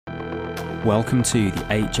Welcome to the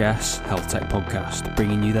HS Health Tech Podcast,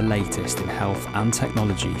 bringing you the latest in health and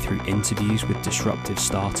technology through interviews with disruptive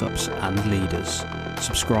startups and leaders.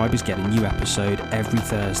 Subscribers get a new episode every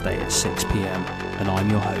Thursday at 6 p.m, and I'm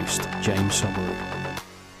your host, James Somerley.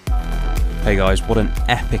 Hey guys, what an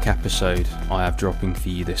epic episode I have dropping for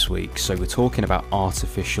you this week. So we're talking about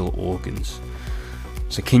artificial organs.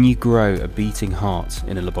 So can you grow a beating heart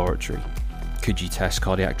in a laboratory? Could you test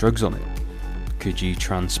cardiac drugs on it? Could you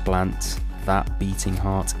transplant that beating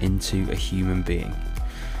heart into a human being?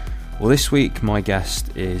 Well, this week my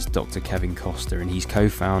guest is Dr. Kevin Costa, and he's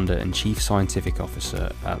co-founder and chief scientific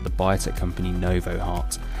officer at the biotech company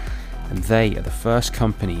Novoheart. And they are the first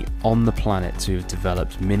company on the planet to have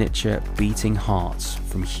developed miniature beating hearts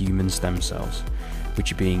from human stem cells,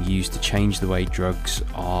 which are being used to change the way drugs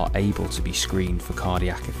are able to be screened for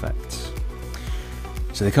cardiac effects.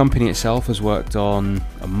 So the company itself has worked on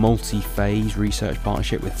a multi-phase research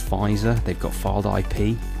partnership with Pfizer. They've got filed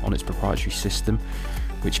IP on its proprietary system,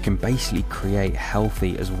 which can basically create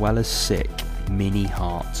healthy as well as sick mini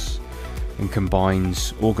hearts, and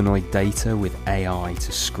combines organoid data with AI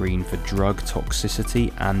to screen for drug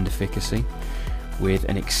toxicity and efficacy with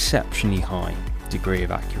an exceptionally high degree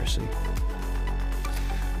of accuracy.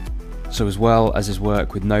 So as well as his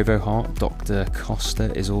work with Novoheart, Dr.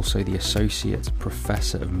 Costa is also the Associate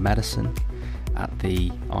Professor of Medicine at the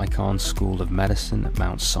Icahn School of Medicine at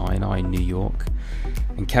Mount Sinai in New York.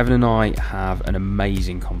 And Kevin and I have an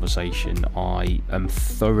amazing conversation. I am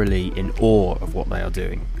thoroughly in awe of what they are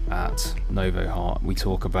doing at Novoheart. We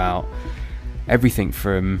talk about everything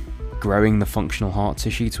from growing the functional heart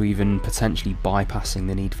tissue to even potentially bypassing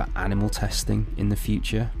the need for animal testing in the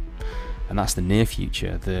future. And that's the near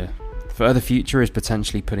future. The further future is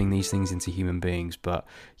potentially putting these things into human beings, but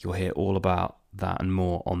you'll hear all about that and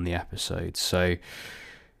more on the episode. So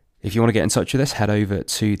if you want to get in touch with us, head over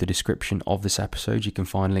to the description of this episode. You can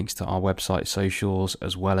find links to our website, socials,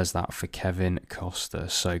 as well as that for Kevin Costa.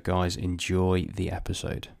 So guys, enjoy the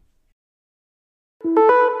episode.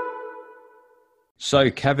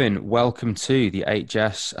 So Kevin, welcome to the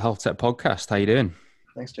HS Health Tech Podcast. How you doing?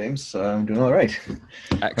 Thanks, James. I'm doing all right.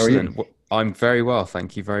 Excellent. How are you? I'm very well,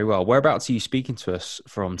 thank you. Very well. Whereabouts are you speaking to us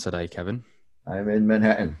from today, Kevin? I'm in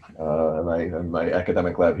Manhattan. My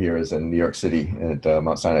academic lab here is in New York City at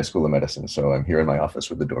Mount Sinai School of Medicine. So I'm here in my office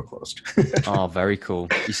with the door closed. Oh, very cool.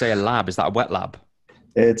 You say a lab. Is that a wet lab?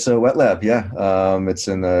 It's a wet lab, yeah. It's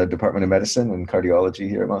in the Department of Medicine and Cardiology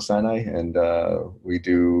here at Mount Sinai. And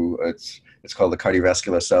it's called the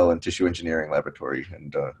Cardiovascular Cell and Tissue Engineering Laboratory.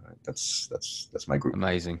 And that's my group.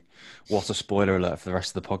 Amazing. What a spoiler alert for the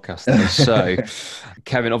rest of the podcast, though. So,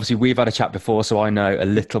 Kevin, obviously we've had a chat before, so I know a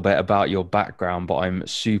little bit about your background, but I'm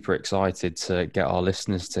super excited to get our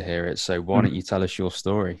listeners to hear it. So why don't you tell us your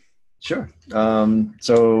story? Sure.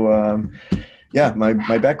 Yeah,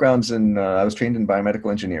 my background's in, I was trained in biomedical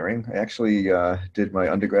engineering. I actually did my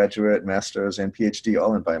undergraduate, master's, and PhD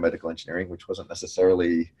all in biomedical engineering, which wasn't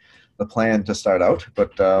necessarily the plan to start out,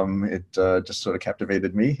 but it just sort of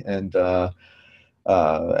captivated me. And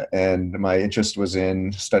my interest was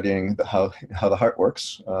in studying how the heart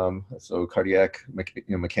works. So cardiac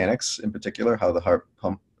mechanics in particular, how the heart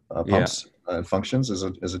pumps and functions as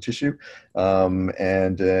a tissue.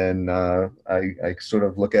 And then I sort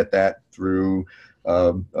of look at that through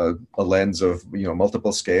a lens of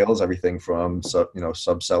multiple scales, everything from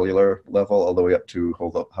subcellular level all the way up to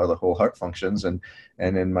how the whole heart functions. And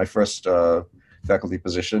in my first faculty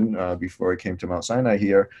position before I came to Mount Sinai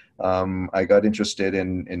here, I got interested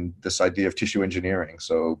in this idea of tissue engineering.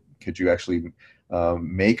 So could you actually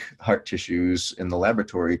make heart tissues in the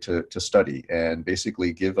laboratory to study and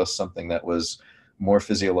basically give us something that was more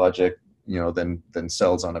physiologic than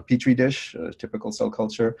cells on a petri dish, a typical cell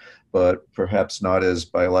culture, but perhaps not as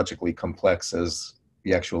biologically complex as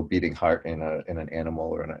the actual beating heart in an animal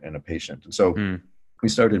or in a patient. And so we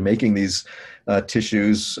started making these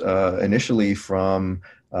tissues initially from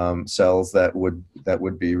cells that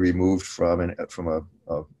would be removed from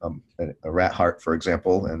a rat heart, for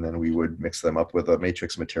example, and then we would mix them up with a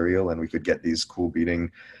matrix material, and we could get these cool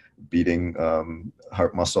beating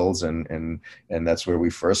heart muscles, and that's where we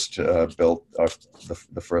first built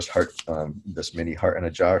the first heart, this mini heart in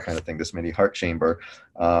a jar kind of thing, this mini heart chamber,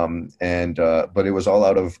 but it was all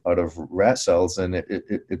out of rat cells, and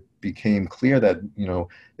it became clear that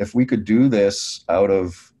if we could do this out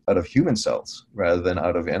of human cells rather than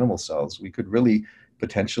out of animal cells, we could really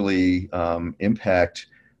potentially impact.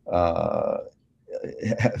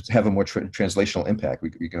 Have a more translational impact.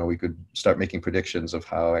 We could start making predictions of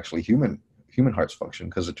how actually human hearts function,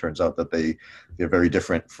 because it turns out that they're very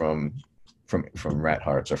different from from rat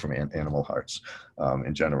hearts or from animal hearts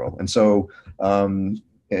in general. And so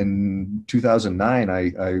in 2009,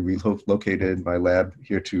 I relocated my lab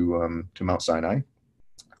here to Mount Sinai,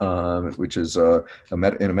 which is in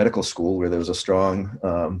a medical school where there was a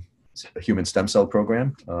strong human stem cell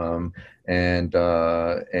program, and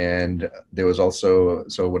there was also,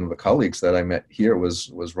 so one of the colleagues that I met here was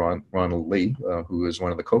Ronald Lee, who is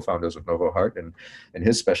one of the co-founders of Novoheart, and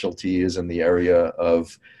his specialty is in the area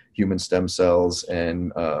of human stem cells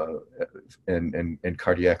and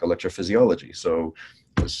cardiac electrophysiology. So,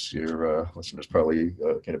 as your listeners probably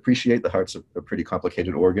can appreciate, the heart's a pretty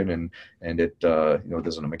complicated organ, and it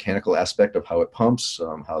there's a mechanical aspect of how it pumps,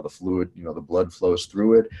 how the fluid, the blood flows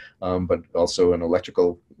through it, but also an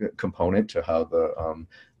electrical component to how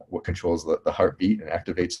what controls the heartbeat and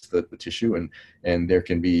activates the tissue, and there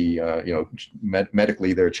can be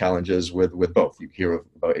medically there are challenges with both. You hear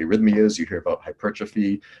about arrhythmias, you hear about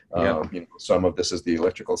hypertrophy. Some of this is the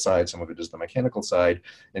electrical side, some of it is the mechanical side,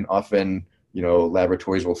 and often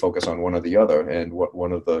laboratories will focus on one or the other. And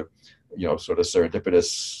one of the, sort of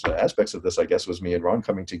serendipitous aspects of this, I guess, was me and Ron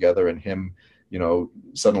coming together, and him,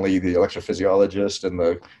 suddenly the electrophysiologist and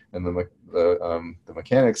the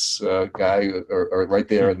mechanics guy are right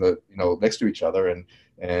there in next to each other.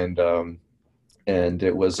 And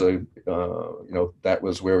it was that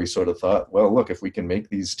was where we sort of thought, well, look, if we can make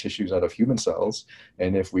these tissues out of human cells,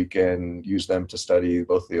 and if we can use them to study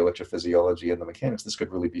both the electrophysiology and the mechanics, this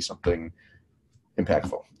could really be something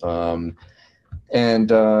impactful. And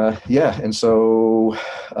so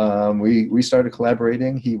we started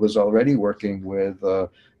collaborating. He was already working with a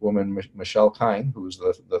woman, Michelle Kine, who's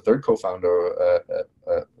the third co-founder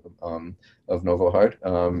of Novoheart,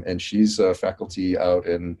 and she's a faculty out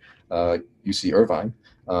in UC Irvine,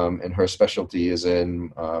 and her specialty is in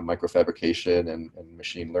microfabrication and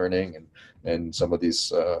machine learning and some of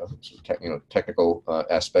these technical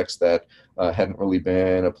aspects that hadn't really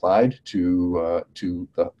been applied to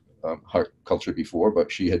the heart culture before,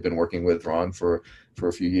 but she had been working with Ron for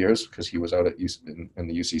a few years because he was out at in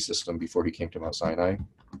the UC system before he came to Mount Sinai.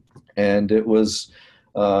 And it was,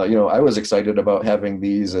 I was excited about having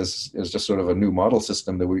these as just sort of a new model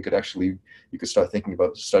system that you could start thinking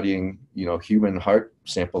about studying, human heart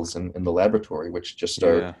samples in the laboratory, which just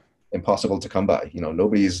are impossible to come by.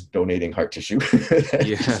 Nobody's donating heart tissue.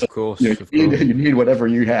 Of course. You need whatever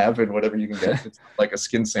you have and whatever you can get. It's like a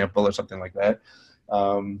skin sample or something like that.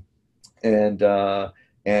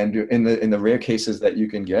 And in the rare cases that you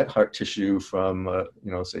can get heart tissue from,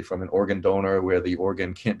 say from an organ donor where the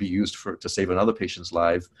organ can't be used to save another patient's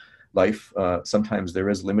life, sometimes there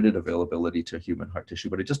is limited availability to human heart tissue,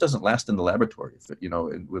 but it just doesn't last in the laboratory.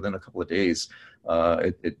 Within a couple of days,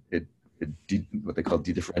 what they call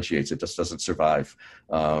dedifferentiates. It just doesn't survive.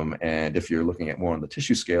 And if you're looking at more on the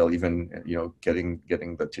tissue scale, even getting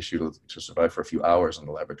the tissue to survive for a few hours in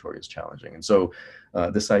the laboratory is challenging. And so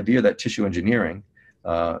this idea that tissue engineering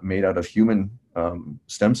made out of human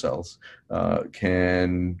stem cells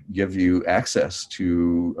can give you access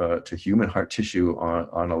to human heart tissue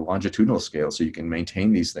on a longitudinal scale, so you can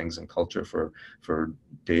maintain these things in culture for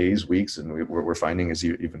days, weeks, and we're finding is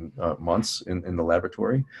even months in the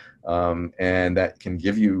laboratory, and that can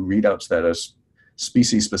give you readouts that are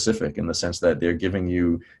species specific in the sense that they're giving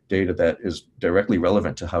you data that is directly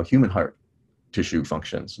relevant to how human heart tissue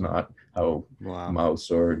functions, not how mouse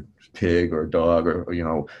or pig or dog or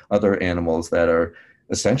other animals that are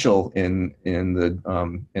essential in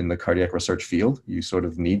the cardiac research field. You sort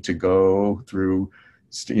of need to go through,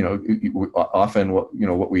 often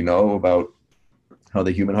what we know about how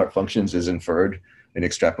the human heart functions is inferred and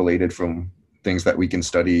extrapolated from things that we can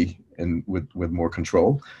study with more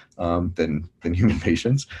control than human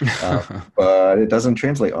patients, but it doesn't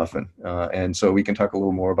translate often, and so we can talk a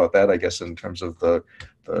little more about that, I guess, in terms of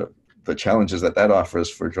the challenges that offers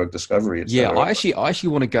for drug discovery. I actually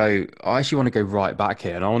want to go right back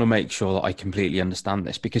here, and I want to make sure that I completely understand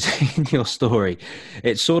this, because in your story,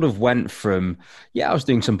 it sort of went from, I was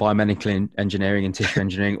doing some biomedical engineering and tissue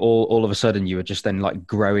engineering. All of a sudden, you were just then like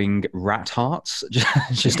growing rat hearts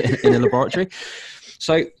just in a laboratory.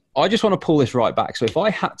 So I just want to pull this right back. So if I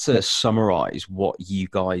had to summarize what you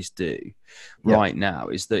guys do right now,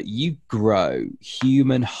 is that you grow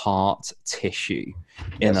human heart tissue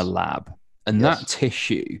in a lab. And that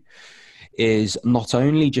tissue is not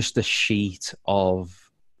only just a sheet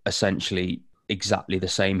of essentially exactly the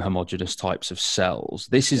same homogeneous types of cells.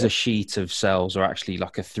 This is a sheet of cells, or actually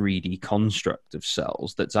like a 3D construct of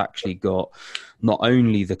cells that's actually got not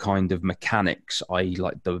only the kind of mechanics, i.e.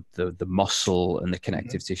 like the muscle and the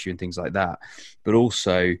connective tissue and things like that, but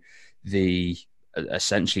also the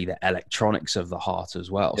essentially the electronics of the heart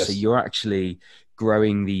as well. So Yes. you're actually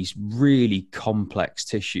growing these really complex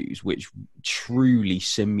tissues, which truly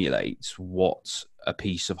simulates what a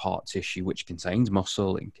piece of heart tissue, which contains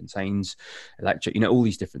muscle and contains electric, all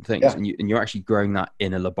these different things. Yeah. And you're actually growing that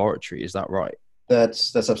in a laboratory. Is that right?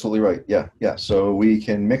 That's absolutely right. Yeah, yeah. So we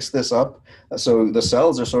can mix this up. So the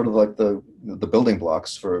cells are sort of like the building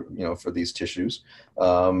blocks for for these tissues,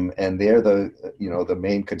 and they're the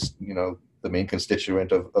main the main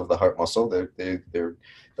constituent of the heart muscle. They're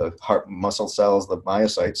the heart muscle cells, the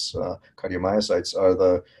myocytes, cardiomyocytes are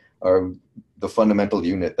the fundamental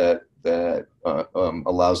unit that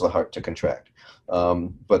allows the heart to contract.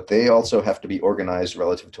 But they also have to be organized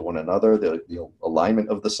relative to one another. The alignment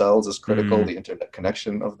of the cells is critical, the internet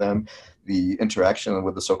connection of them, the interaction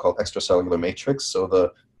with the so-called extracellular matrix. So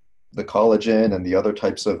the collagen and the other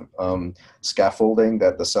types of scaffolding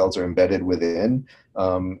that the cells are embedded within,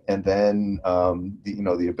 and then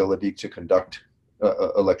the ability to conduct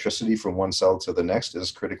electricity from one cell to the next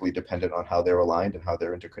is critically dependent on how they're aligned and how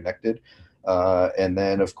they're interconnected. And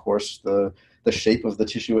then, of course, the shape of the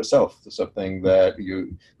tissue itself, something that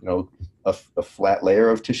a flat layer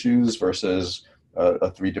of tissues versus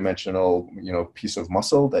a three-dimensional piece of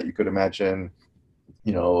muscle that you could imagine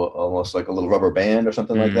almost like a little rubber band or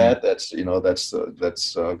something like that. That's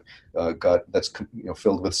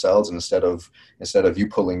filled with cells, and instead of you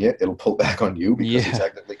pulling it, it'll pull back on you because it's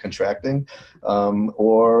actively contracting.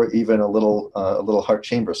 Or even a little heart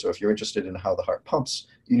chamber. So if you're interested in how the heart pumps,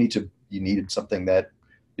 you needed something that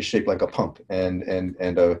is shaped like a pump, and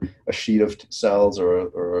a sheet of cells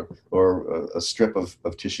or a strip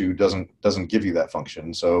of tissue doesn't give you that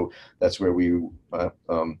function. So that's where we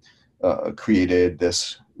created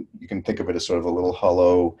this. You can think of it as sort of a little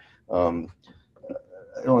hollow.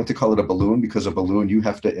 I don't like to call it a balloon, because a balloon, you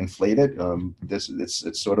have to inflate it.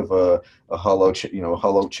 It's sort of a hollow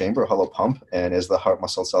hollow chamber, a hollow pump, and as the heart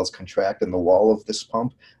muscle cells contract in the wall of this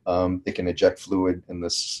pump, it can eject fluid in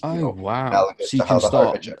this. Oh, wow. Analogous So you to how can the heart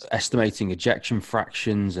start ejects. estimating ejection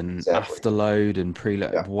fractions and Exactly. afterload and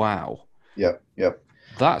preload. Yeah. Wow. Yep. Yep.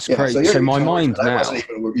 That's Yeah, so crazy. you're So my using words mind that I wasn't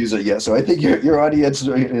now. even using yet. So I think your audience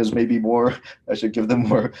is maybe more. I should give them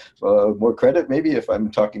more credit, maybe, if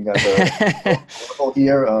I'm talking at the level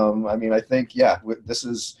here. I mean, I think this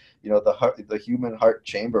is the human heart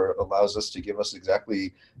chamber allows us to give us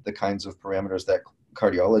exactly the kinds of parameters that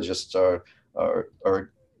cardiologists are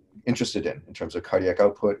interested in terms of cardiac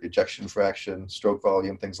output, ejection fraction, stroke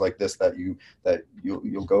volume, things like this, that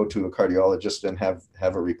you'll go to a cardiologist and have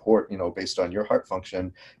a report, based on your heart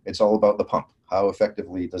function. It's all about the pump. How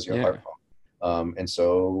effectively does your heart pump? And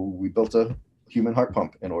so we built a human heart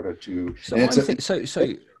pump in order to. So I think so.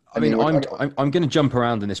 I mean, I'm going to jump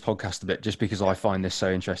around in this podcast a bit just because I find this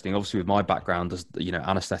so interesting. Obviously, with my background as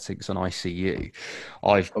anesthetics and ICU,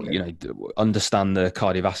 I've understand the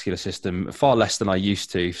cardiovascular system far less than I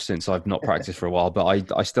used to, since I've not practiced for a while, but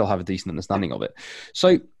I still have a decent understanding of it.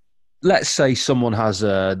 So let's say someone has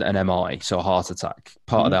an MI, so a heart attack.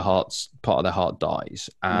 Part of their heart dies,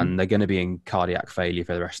 and they're going to be in cardiac failure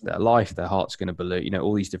for the rest of their life. Their heart's going to balloon,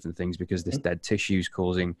 all these different things, because this dead tissue is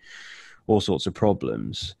causing all sorts of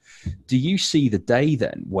problems. Do you see the day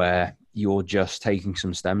then where you're just taking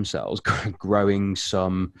some stem cells, growing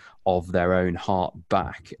some of their own heart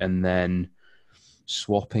back, and then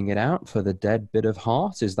swapping it out for the dead bit of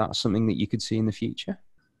heart? Is that something that you could see in the future?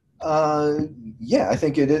 Yeah, I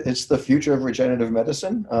think it's the future of regenerative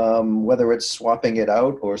medicine. Whether it's swapping it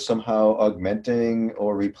out or somehow augmenting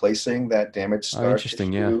or replacing that damaged scar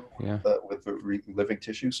tissue with living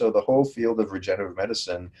tissue. So the whole field of regenerative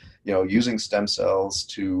medicine, using stem cells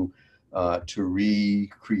to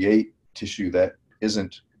recreate tissue that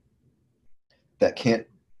can't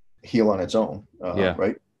heal on its own,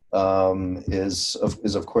 right? Is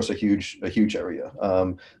of course a huge area.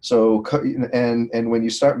 So when you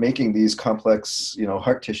start making these complex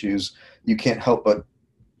heart tissues, you can't help but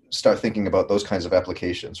start thinking about those kinds of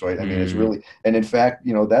applications, right? I mean, it's really, and in fact,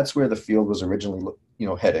 that's where the field was originally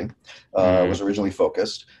heading, was originally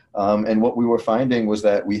focused. And what we were finding was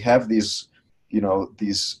that we have these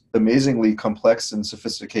amazingly complex and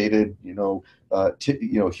sophisticated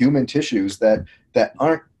human tissues that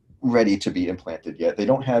aren't ready to be implanted yet. They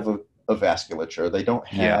don't have a vasculature. They don't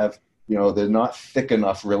have, they're not thick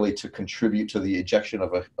enough really to contribute to the ejection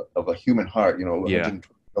of a human heart, 120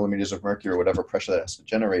 millimeters of mercury or whatever pressure that has to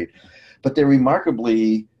generate. But they're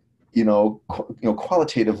remarkably,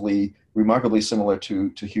 qualitatively remarkably similar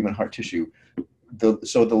to human heart tissue.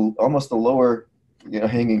 Almost the lower,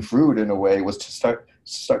 hanging fruit in a way was to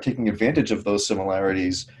start taking advantage of those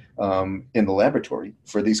similarities in the laboratory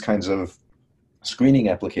for these kinds of screening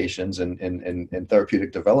applications and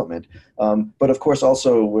therapeutic development. But of course,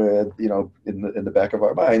 also with, in the back of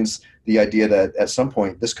our minds, the idea that at some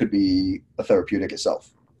point this could be a therapeutic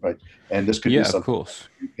itself, right? And this could be Yeah, of something course.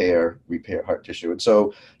 repair heart tissue. And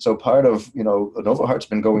so part of, Novoheart's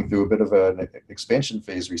been going through a bit of an expansion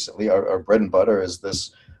phase recently. Our bread and butter is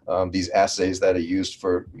these assays that are used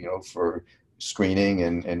for, for screening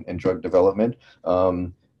and drug development.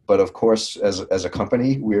 But of course, as a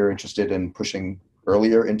company, we're interested in pushing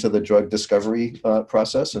earlier into the drug discovery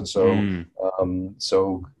process. And so,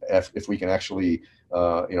 if we can actually,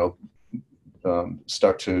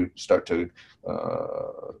 start to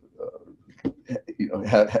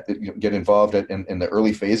get involved in the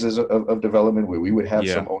early phases of development, where we would have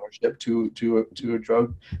some ownership to a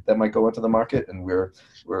drug that might go into the market, and we're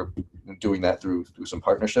doing that through some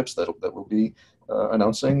partnerships that we'll be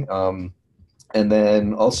announcing. And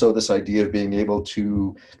then also this idea of being able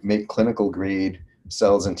to make clinical grade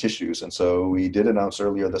cells and tissues. And so we did announce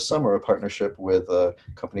earlier this summer a partnership with a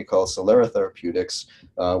company called Celera Therapeutics,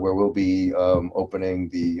 where we'll be opening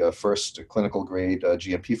the first clinical grade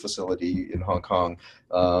GMP facility in Hong Kong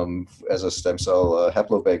as a stem cell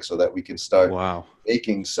haplobank, so that we can start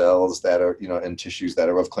making cells that are, and tissues that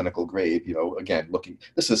are of clinical grade. Again,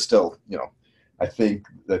 this is still, I think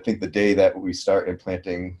the day that we start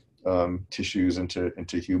implanting tissues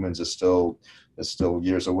into humans is still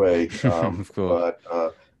years away. Of course.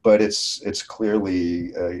 But it's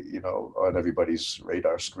clearly on everybody's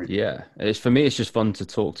radar screen. Yeah, for me, it's just fun to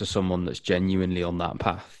talk to someone that's genuinely on that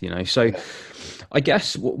path. So I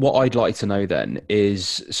guess what I'd like to know then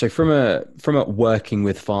is, so from a working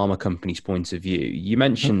with pharma companies' point of view, you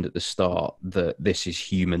mentioned at the start that this is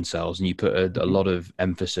human cells, and you put a lot of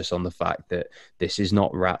emphasis on the fact that this is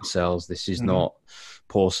not rat cells, this is not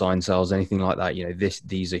porcine cells, anything like that.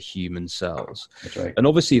 These are human cells. That's right. And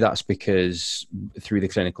obviously that's because through the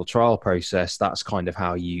clinical trial process, that's kind of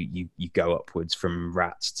how you go upwards from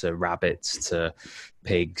rats to rabbits to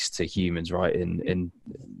pigs to humans, right? And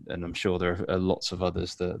I'm sure there are lots of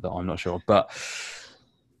others that I'm not sure. But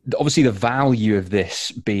obviously the value of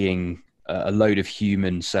this being a load of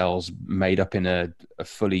human cells made up in a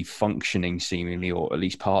fully functioning, seemingly, or at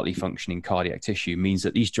least partly functioning cardiac tissue means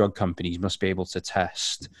that these drug companies must be able to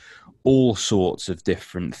test all sorts of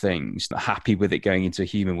different things, happy with it going into a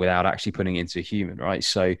human without actually putting it into a human, right?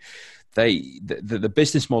 So the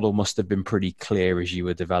business model must have been pretty clear as you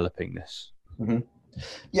were developing this. Mm-hmm.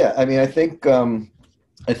 Yeah, I mean, I think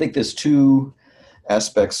there's two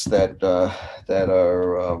aspects that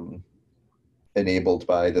are enabled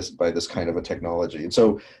by this kind of a technology. And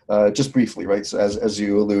so just briefly, right, so as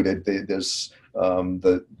you alluded, there's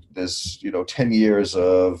 10 years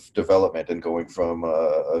of development and going from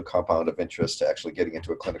a compound of interest to actually getting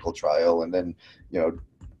into a clinical trial. And then,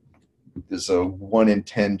 there's a 1 in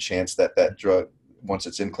 10 chance that drug, once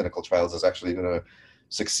it's in clinical trials, is actually going to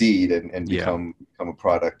succeed and become a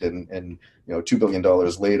product. And $2 billion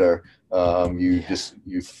later,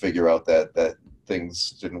 you figure out that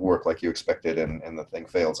things didn't work like you expected, and the thing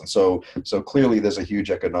fails. And so clearly there's a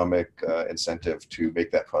huge economic incentive to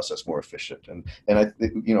make that process more efficient. And I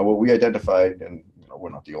think, what we identified, and we're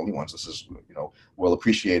not the only ones, this is, well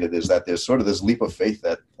appreciated, is that there's sort of this leap of faith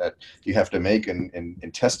that you have to make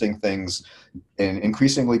in testing things in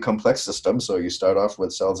increasingly complex systems. So you start off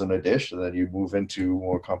with cells in a dish, and then you move into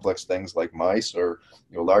more complex things like mice or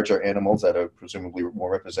larger animals that are presumably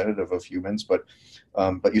more representative of humans. But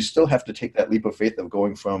you still have to take that leap of faith of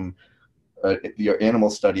going from your animal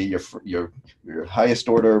study, your highest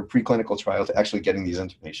order preclinical trial, to actually getting these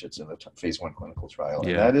into patients in a phase 1 clinical trial.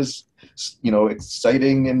 And that is,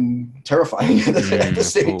 exciting and terrifying at the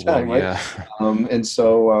same time, right? Yeah. And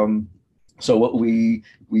so what we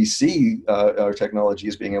see our technology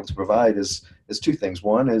is being able to provide is two things.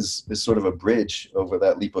 One is sort of a bridge over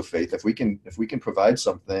that leap of faith. If we can provide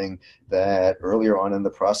something that earlier on in the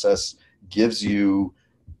process gives you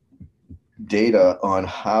data on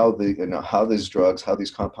how these drugs, how these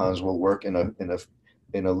compounds will work in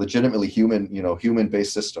a legitimately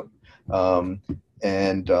human-based system,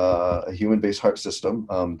 and a human-based heart system,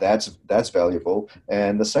 that's valuable.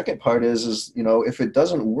 And the second part is if it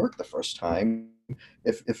doesn't work the first time,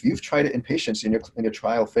 if you've tried it in patients and your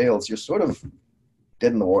trial fails, you're sort of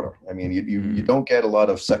dead in the water. I mean, you don't get a lot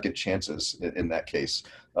of second chances in that case,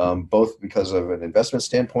 both because of an investment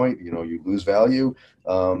standpoint, you lose value,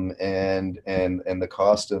 and the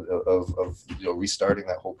cost of restarting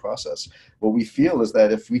that whole process. What we feel is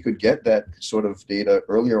that if we could get that sort of data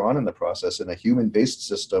earlier on in the process in a human-based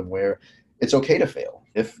system where it's okay to fail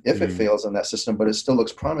if it fails in that system, but it still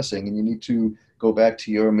looks promising, and you need to go back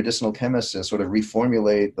to your medicinal chemist and sort of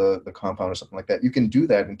reformulate the compound or something like that. You can do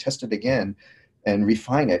that and test it again and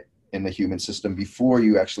refine it in the human system before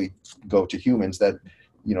you actually go to humans. That,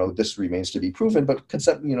 this remains to be proven, but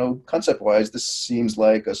concept wise, this seems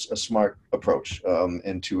like a smart approach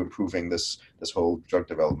into improving this whole drug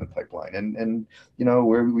development pipeline. And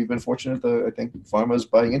we've been fortunate that I think pharma is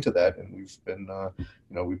buying into that, and we've been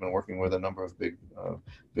working with a number of big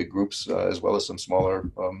groups as well as some smaller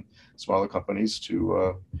companies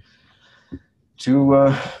to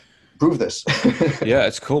prove this. Yeah,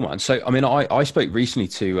 it's cool, man. So, I mean, I spoke recently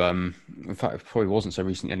to, in fact, it probably wasn't so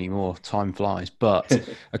recently anymore, time flies, but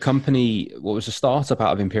a company, what was a startup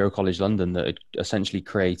out of Imperial College London that had essentially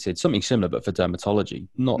created something similar, but for dermatology,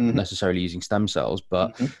 not necessarily using stem cells,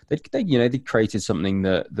 but they created something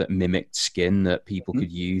that mimicked skin that people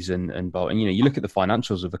could use and you look at the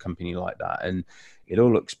financials of a company like that, and it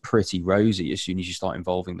all looks pretty rosy as soon as you start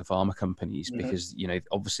involving the pharma companies, because,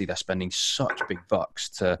 obviously they're spending such big bucks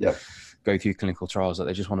to go through clinical trials that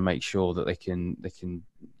they just want to make sure that they can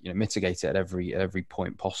mitigate it at every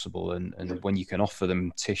point possible. And when you can offer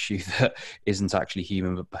them tissue that isn't actually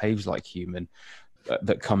human but behaves like human,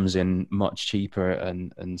 that comes in much cheaper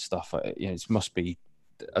and stuff, it must be,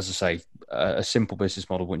 as I say, a simple business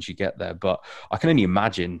model once you get there. But I can only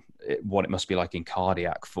imagine what it must be like in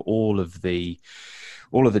cardiac for all of the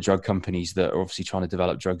drug companies that are obviously trying to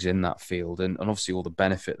develop drugs in that field, and obviously all the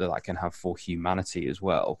benefit that can have for humanity as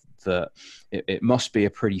well. That it must be a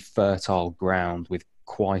pretty fertile ground with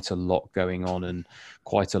quite a lot going on and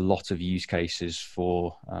quite a lot of use cases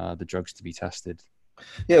for the drugs to be tested.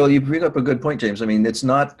 Yeah, well, you bring up a good point, James. I mean, it's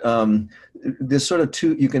not, there's sort of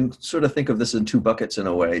two, you can sort of think of this in two buckets in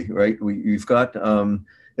a way, right? You've got,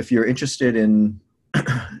 if you're interested in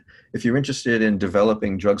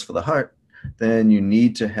developing drugs for the heart, then you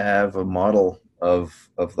need to have a model of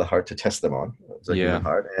the heart to test them on, the human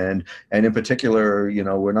heart. And in particular,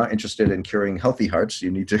 we're not interested in curing healthy hearts. You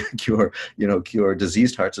need to cure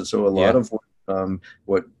diseased hearts. And so a lot of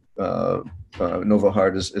what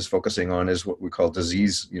Novoheart is focusing on is what we call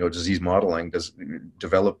disease modeling,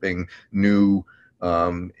 developing new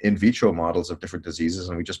in vitro models of different diseases.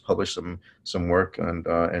 And we just published some work and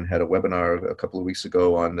had a webinar a couple of weeks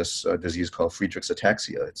ago on this disease called Friedreich's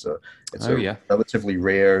ataxia. It's a relatively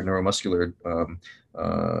rare neuromuscular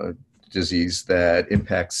disease that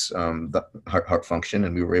impacts the heart function.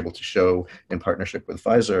 And we were able to show, in partnership with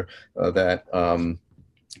Pfizer,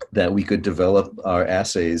 that we could develop our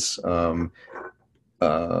assays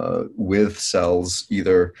with cells,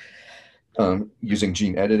 either using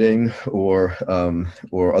gene editing or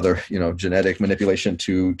other genetic manipulation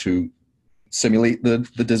to simulate the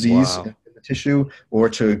disease in the tissue, or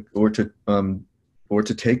to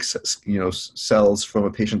take cells from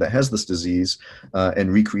a patient that has this disease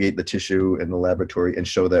and recreate the tissue in the laboratory and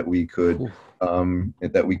show that we could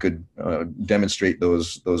demonstrate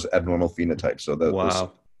those abnormal phenotypes.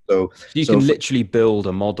 So you can literally build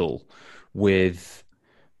a model with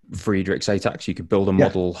Friedreich's ataxia. You could build a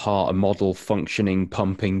model heart, a model functioning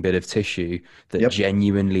pumping bit of tissue that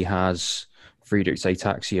genuinely has Friedreich's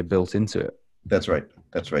ataxia built into it. That's right.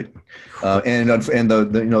 And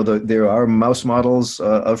there are mouse models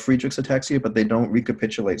of Friedreich's ataxia, but they don't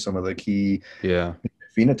recapitulate some of the key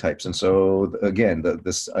phenotypes. And so again,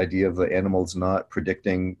 this idea of the animals not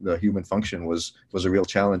predicting the human function was a real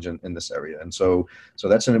challenge in this area. And so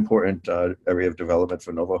that's an important area of development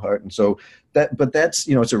for Novoheart. And so that's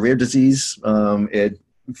it's a rare disease.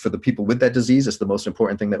 For the people with that disease, it's the most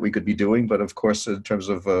important thing that we could be doing. But of course, in terms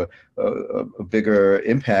of a bigger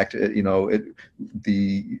impact, the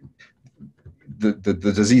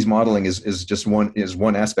disease modeling is just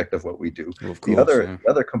one aspect of what we do. Well, of course, the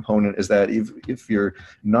other component is that if you're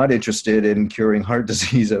not interested in curing heart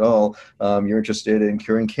disease at all, you're interested in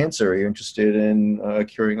curing cancer, you're interested in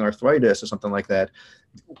curing arthritis or something like that.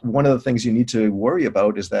 One of the things you need to worry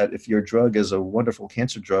about is that if your drug is a wonderful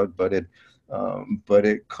cancer drug, but it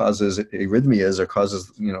causes arrhythmias or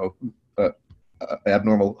causes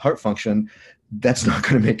abnormal heart function, that's not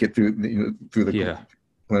going to make it through the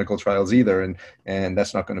clinical trials either, and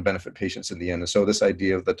that's not going to benefit patients in the end. And so this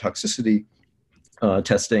idea of the toxicity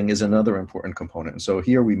testing is another important component. And so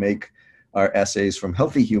here we make our assays from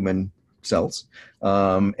healthy human cells,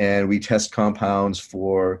 and we test compounds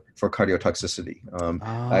for cardiotoxicity.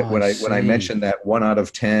 When I mentioned that 1 out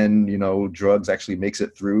of 10 drugs actually makes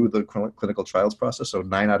it through the clinical trials process, so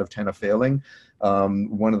 9 out of 10 are failing.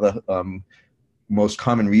 One of the most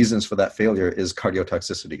common reasons for that failure is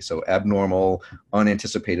cardiotoxicity. So abnormal,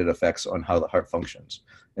 unanticipated effects on how the heart functions.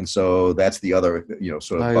 And so that's the other,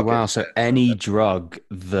 sort of Oh, bucket. wow. So any drug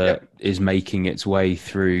that is making its way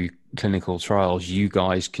through clinical trials, you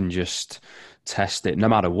guys can just test it no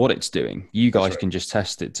matter what it's doing. You That's guys right. can just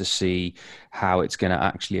test it to see how it's going to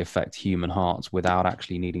actually affect human hearts without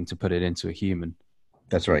actually needing to put it into a human.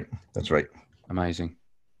 That's right. That's right. Amazing.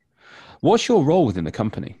 What's your role within the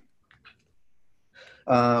company?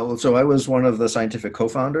 Well, so I was one of the scientific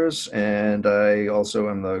co-founders, and I also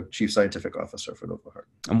am the chief scientific officer for Novoheart.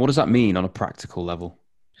 And what does that mean on a practical level?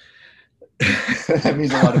 That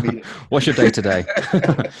means a lot of meetings. What's your day to day?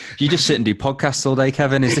 You just sit and do podcasts all day,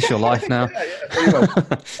 Kevin? Is this your life now? Yeah, pretty much.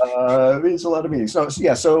 It means a lot of meetings.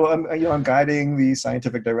 So I'm guiding the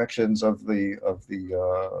scientific directions of the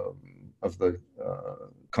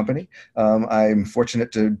company. I'm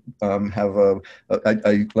fortunate to have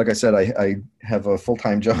like I said, I have a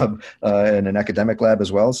full-time job in an academic lab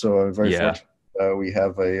as well. So I'm very fortunate. We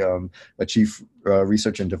have a chief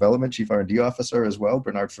research and development, chief R&D officer as well,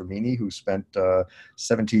 Bernard Fermini, who spent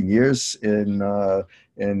 17 years in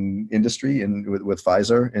industry with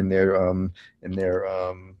Pfizer in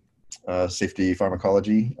their safety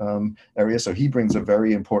pharmacology area. So he brings a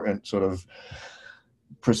very important sort of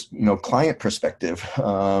client perspective.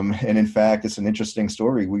 And in fact, it's an interesting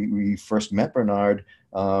story. We first met Bernard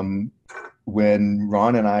when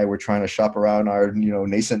Ron and I were trying to shop around our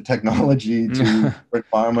nascent technology to different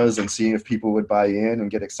pharmas and seeing if people would buy in and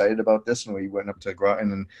get excited about this. And we went up to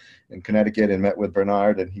Groton in Connecticut and met with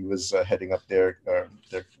Bernard, and he was heading up their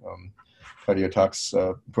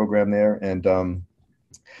cardiotox program there.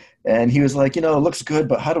 And he was like, it looks good,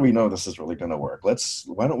 but how do we know this is really going to work?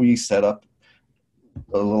 Why don't we set up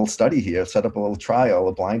a little study here, set up a little trial,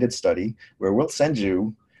 a blinded study where we'll send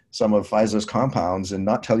you some of Pfizer's compounds and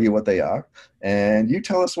not tell you what they are. And you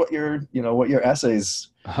tell us what your assays.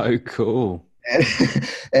 Oh, cool.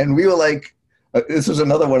 And we were like, this was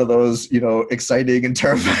another one of those, exciting and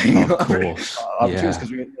terrifying opportunities.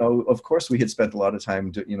 Because of course we had spent a lot of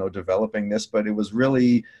time, developing this, but it was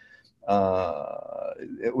really,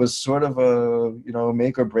 it was sort of a,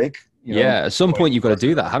 make or break. At some point you've got to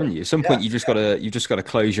do that, haven't you? At some point you just got to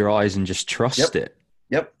close your eyes and just trust it.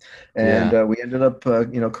 Yep. And we ended up,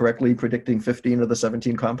 correctly predicting 15 of the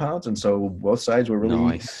 17 compounds. And so both sides were really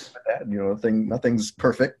nice. That, nothing's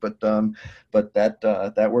perfect, but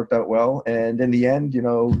that worked out well. And in the end,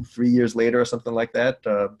 3 years later or something like that,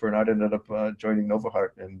 Bernard ended up joining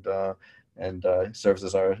Novoheart and serves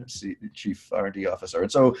as our chief R&D officer.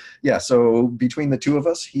 And so between the two of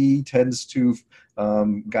us, he tends to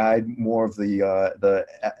guide more of the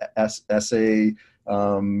assay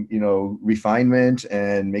refinement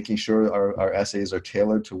and making sure our assays are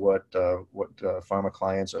tailored to what pharma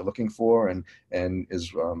clients are looking for, and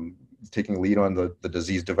is taking lead on the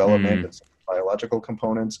disease development and biological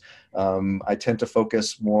components. I tend to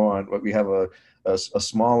focus more on what we have a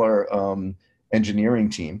smaller engineering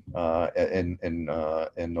team in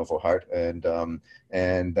Novoheart,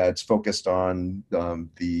 and that's focused on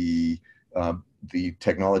the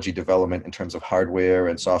technology development in terms of hardware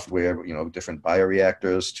and software, different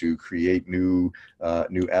bioreactors to create new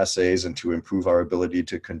assays and to improve our ability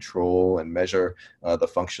to control and measure the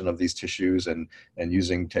function of these tissues, and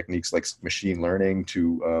using techniques like machine learning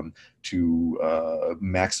to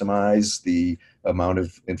maximize the amount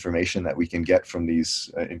of information that we can get from these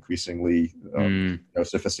increasingly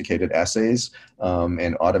sophisticated assays,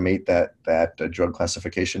 and automate that drug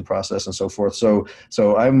classification process and so forth. So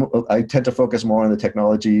I tend to focus more on the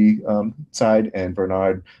technology side, and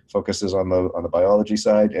Bernard focuses on the biology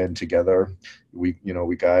side, and together we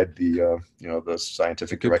guide the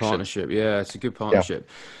scientific direction. Partnership. Yeah, it's a good partnership.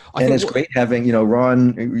 Yeah. And it's great having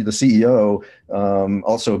Ron, the CEO,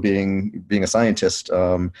 also being a scientist.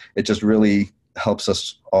 It just really helps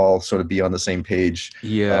us all sort of be on the same page.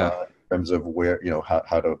 In terms of where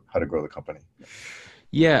how to grow the company.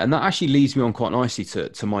 Yeah, and that actually leads me on quite nicely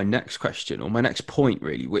to my next question, or my next point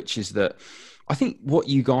really, which is that I think what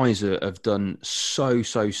you guys have done so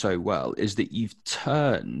well is that you've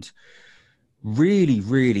turned really,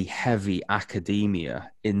 really heavy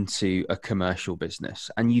academia into a commercial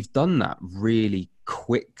business. And you've done that really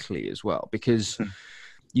quickly as well, because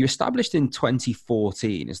you established in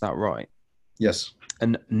 2014, is that right? Yes.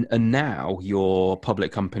 And now you're a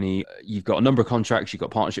public company, you've got a number of contracts, you've got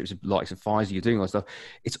partnerships with the likes of Pfizer, you're doing all that stuff.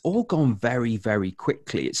 It's all gone very, very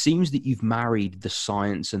quickly. It seems that you've married the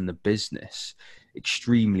science and the business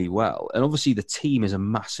extremely well. And obviously the team is a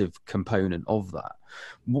massive component of that.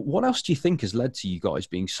 What else do you think has led to you guys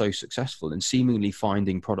being so successful and seemingly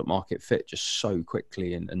finding product market fit just so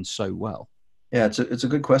quickly and so well? Yeah, it's a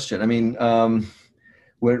good question. I mean,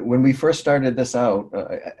 when we first started this out,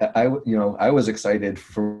 I was excited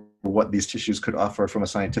for what these tissues could offer from a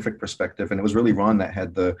scientific perspective, and it was really Ron that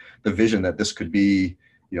had the vision that this could be,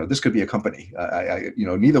 this could be a company.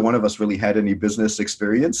 Neither one of us really had any business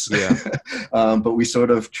experience, Yeah. but we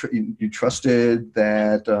sort of you trusted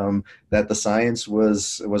that the science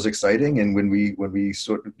was exciting, and when we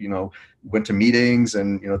sort of went to meetings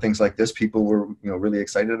and things like this, people were really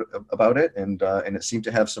excited about it, and it seemed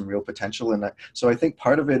to have some real potential in that. So I think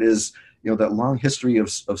part of it is that long history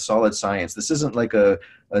of solid science. This isn't like a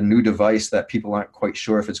new device that people aren't quite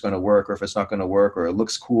sure if it's going to work or if it's not going to work, or it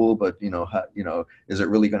looks cool, but is it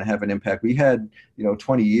really going to have an impact? We had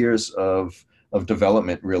 20 years of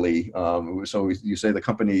development, really. So you say the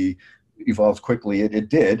company evolved quickly. It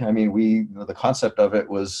did. I mean, the concept of it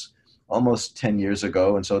was almost 10 years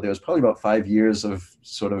ago. And so there was probably about 5 years of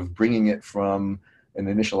sort of bringing it from an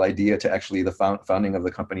initial idea to actually the founding of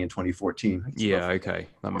the company in 2014. Yeah. Okay.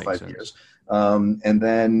 That makes 5 years. sense. And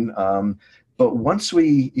then, but once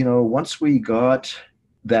we got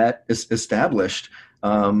that established,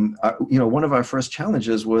 one of our first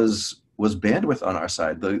challenges was bandwidth on our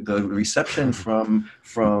side. The reception from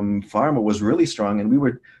pharma was really strong, and we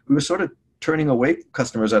were sort of turning away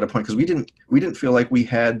customers at a point because we didn't feel like we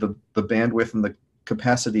had the bandwidth and the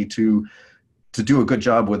capacity to do a good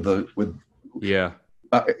job with. Yeah.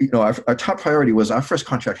 Our top priority was our first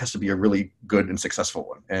contract has to be a really good and successful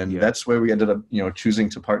one, and that's where we ended up choosing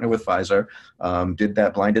to partner with Pfizer. Did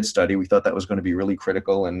that blinded study. We thought that was going to be really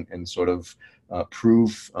critical and sort of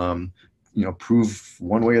prove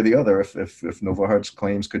one way or the other if Novoheart's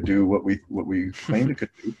claims could do what we claimed it could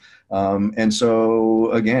do. And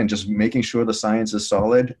so again, just making sure the science is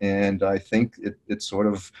solid, and I think it sort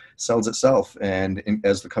of sells itself. And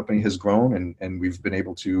as the company has grown and we've been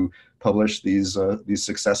able to publish these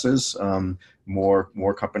successes,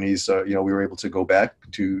 more companies, we were able to go back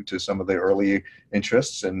to some of the early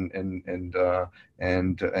interests and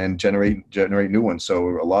generate new ones.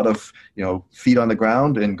 So a lot of feet on the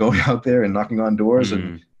ground and going out there and knocking on doors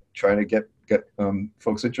and trying to get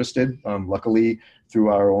folks interested. Luckily, through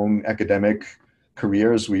our own academic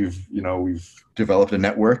careers, we've developed a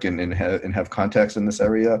network and have contacts in this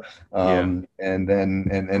area. And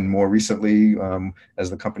then more recently, as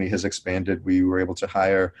the company has expanded, we were able to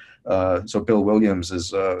hire. So Bill Williams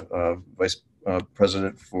is vice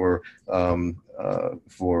president for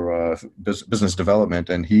business development,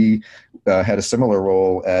 and he had a similar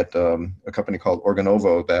role at a company called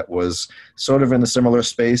Organovo that was sort of in a similar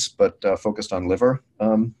space, but focused on liver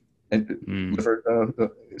liver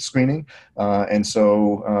screening. And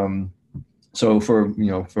so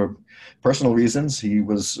for personal reasons,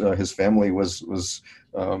 his family was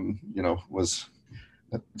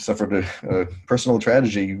suffered a personal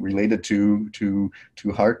tragedy related to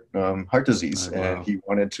heart disease. Oh, wow.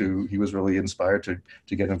 And he was really inspired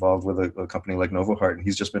to get involved with a company like Novoheart, and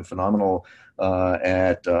he's just been phenomenal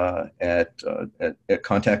at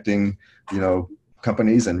contacting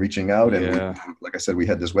companies and reaching out. And like I said, we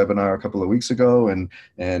had this webinar a couple of weeks ago, and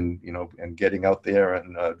getting out there,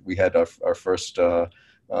 and we had our first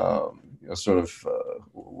sort of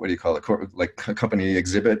what do you call it, like a company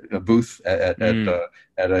exhibit, a booth at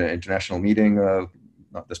an international meeting,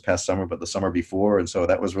 not this past summer but the summer before. And so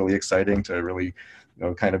that was really exciting to really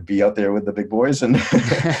kind of be out there with the big boys. And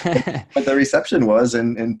but the reception was,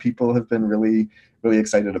 and people have been really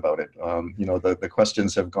excited about it. The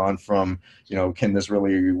questions have gone from can this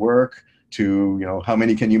really work to how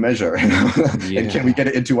many can you measure, and can we get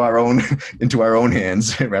it into our own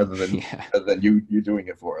hands rather than you doing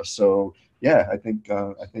it for us. So I think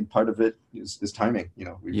part of it is timing.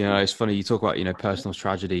 It's funny you talk about personal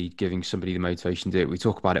tragedy giving somebody the motivation to do it. We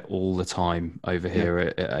talk about it all the time over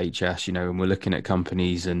here at HS. And we're looking at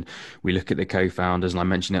companies and we look at the co-founders, and I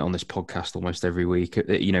mention it on this podcast almost every week.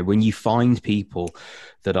 When you find people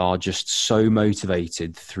that are just so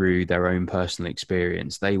motivated through their own personal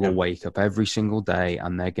experience, they will wake up every single day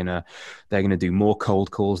and they're gonna do more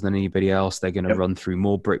cold calls than anybody else. They're gonna run through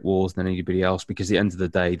more brick walls than anybody else, because at the end of the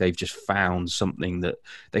day, they've just found something, that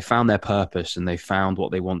they found their purpose and they found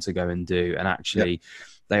what they want to go and do. And actually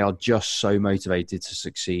they are just so motivated to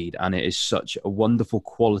succeed. And it is such a wonderful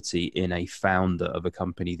quality in a founder of a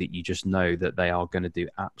company that you just know that they are going to do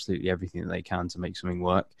absolutely everything that they can to make something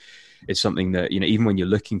work. It's something that, even when you're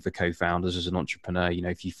looking for co-founders as an entrepreneur,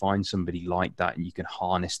 if you find somebody like that and you can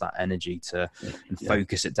harness that energy and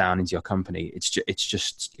focus it down into your company, it's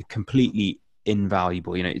just completely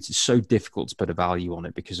invaluable. It's so difficult to put a value on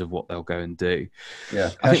it because of what they'll go and do.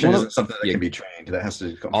 Passion isn't something that can be trained. That has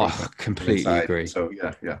to come from completely inside. agree. So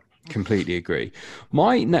Completely agree.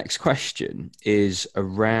 My next question is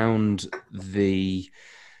around the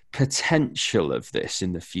potential of this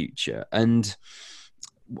in the future. And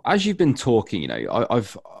as you've been talking,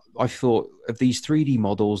 I've thought of these 3D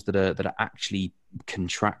models that are actually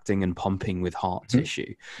contracting and pumping with heart Mm-hmm.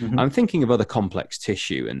 tissue. Mm-hmm. I'm thinking of other complex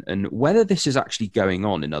tissue and whether this is actually going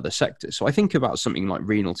on in other sectors. So I think about something like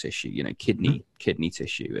renal tissue, kidney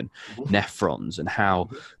tissue and Mm-hmm. nephrons, and how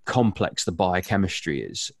complex the biochemistry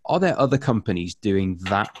is. Are there other companies doing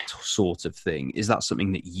that sort of thing? Is that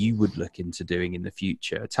something that you would look into doing in the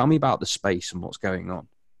future? Tell me about the space and what's going on.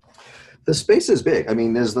 The space is big. I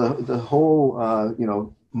mean, there's the whole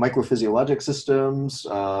microphysiologic systems,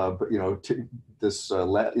 but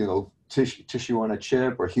tissue on a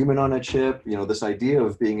chip or human on a chip. This idea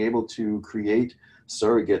of being able to create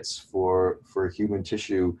surrogates for human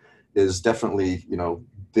tissue is definitely,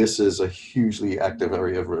 this is a hugely active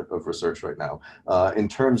area of research right now. In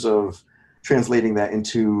terms of translating that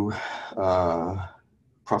into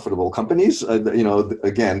profitable companies.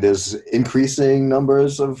 Again, there's increasing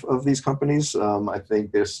numbers of these companies. I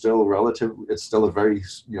think there's still it's still a very,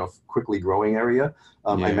 quickly growing area.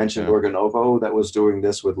 I mentioned Organovo that was doing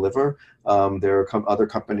this with liver. There are other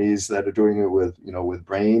companies that are doing it with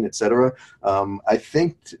brain, et cetera. I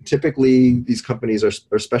think typically these companies are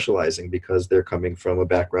specializing because they're coming from a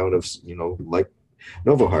background of, like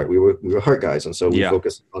Novoheart. We were heart guys, and so we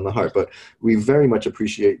focus on the heart. But we very much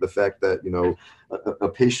appreciate the fact that a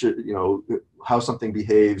patient, how something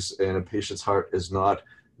behaves in a patient's heart is not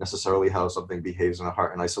necessarily how something behaves in a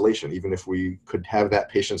heart in isolation. Even if we could have that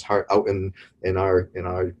patient's heart out in our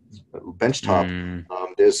benchtop,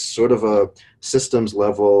 there's sort of a systems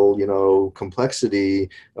level, complexity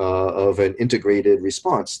of an integrated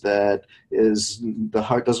response that is, the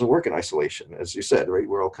heart doesn't work in isolation, as you said, right?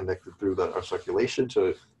 We're all connected through our circulation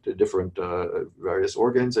to different various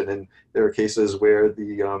organs, and then there are cases where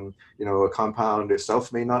the a compound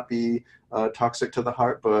itself may not be toxic to the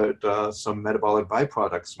heart, but some metabolic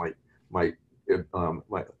byproducts might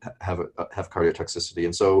have cardiotoxicity.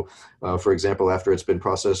 And so, for example, after it's been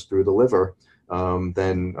processed through the liver,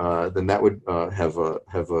 then that would have a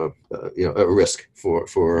risk for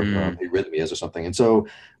arrhythmias or something. And so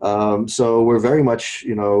we're very much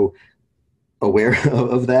aware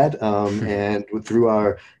of that, and through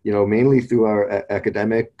our mainly through our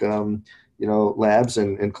academic labs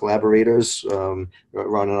and collaborators.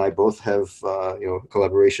 Ron and I both have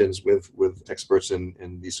collaborations with experts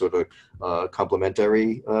in these sort of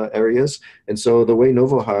complementary areas. And so the way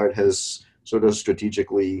Novoheart has sort of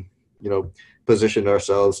strategically positioned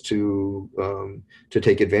ourselves to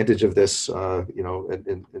take advantage of this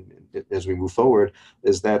as we move forward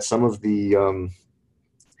is that some of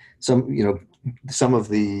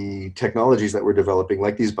the technologies that we're developing,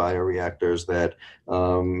 like these bioreactors, that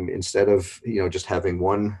instead of just having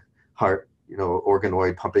one heart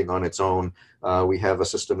organoid pumping on its own, we have a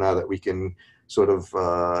system now that we can sort of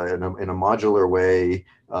in a modular way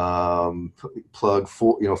plug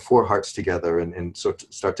four hearts together and so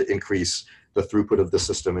start to increase the throughput of the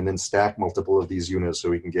system, and then stack multiple of these units so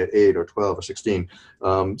we can get 8 or 12 or 16.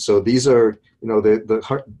 So these are the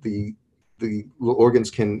heart, the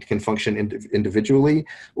organs can function individually,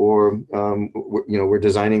 or we're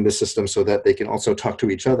designing the system so that they can also talk to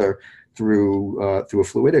each other through a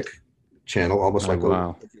fluidic channel, almost like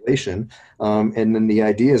a circulation. And then the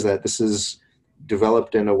idea is that this is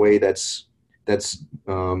developed in a way that's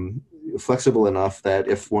flexible enough that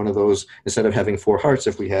if one of those, instead of having 4 hearts,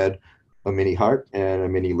 if we had a mini heart and a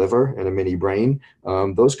mini liver and a mini brain,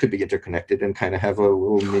 those could be interconnected and kind of have a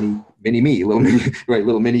little little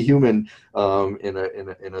mini human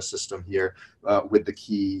in a system here with the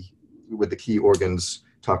key organs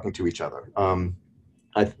talking to each other. And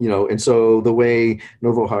so the way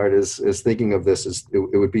Novoheart is thinking of this is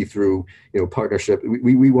it would be through partnership.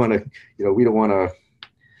 We want to we don't want to.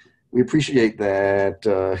 We appreciate that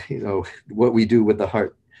what we do with the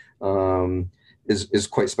heart is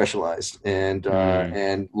quite specialized, and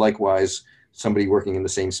likewise somebody working in the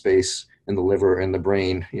same space in the liver and the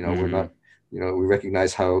brain, we're not, we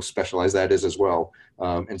recognize how specialized that is as well,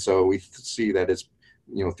 and so we see that it's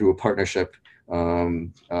through a partnership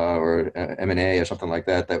or M&A or something like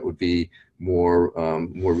that, that would be more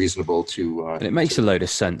reasonable to. And it makes a load of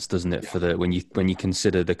sense, doesn't it, for when you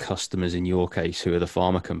consider the customers in your case, who are the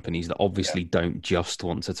pharma companies that obviously don't just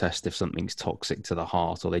want to test if something's toxic to the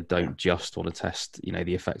heart, or they don't just want to test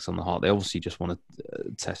the effects on the heart. They obviously just want to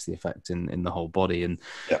test the effect in the whole body. And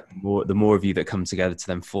Yeah. the more of you that come together to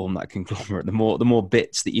then form that conglomerate, the more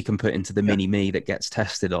bits that you can put into the mini me that gets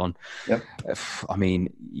tested on. Yep. I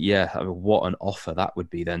mean, what an offer that would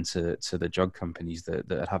be then to the drug companies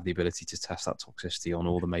that have the ability to test that toxicity on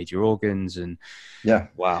all the major organs. And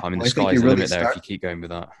wow, I mean, the sky's the limit there if you keep going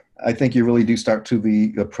with that. I think you really do start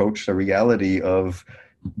to approach the reality of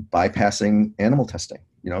bypassing animal testing.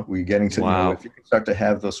 We're getting to, if you can start to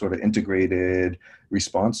have those sort of integrated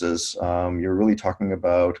responses, you're really talking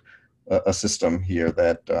about a system here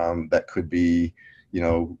that could be,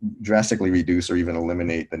 drastically reduce or even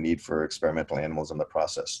eliminate the need for experimental animals in the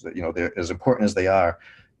process. That, they're as important as they are,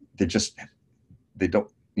 they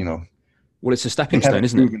don't, well, it's a stepping stone,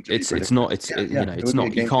 isn't it? It's not,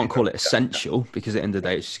 you can't call it essential because at the end of the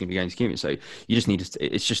day, it's just going to be going to humans. So you just need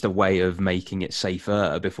it's just a way of making it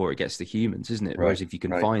safer before it gets to humans, isn't it? Right. Whereas if you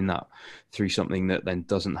can find that through something that then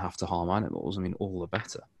doesn't have to harm animals, I mean, all the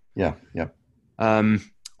better. Yeah. Yeah.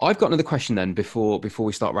 I've got another question then before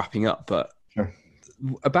we start wrapping up, but sure.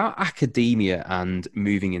 About academia and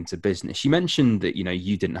moving into business. You mentioned that,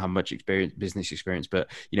 you didn't have much business experience, but,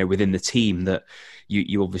 within the team that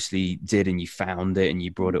you obviously did, and you found it and you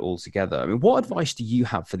brought it all together. I mean, what advice do you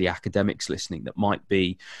have for the academics listening that might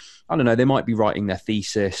be, I don't know, they might be writing their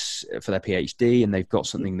thesis for their PhD and they've got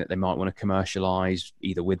something that they might want to commercialize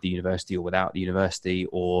either with the university or without the university,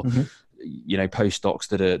 or postdocs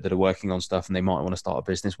that are working on stuff and they might want to start a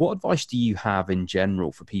business. What advice do you have in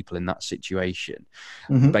general for people in that situation,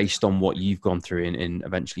 based on what you've gone through in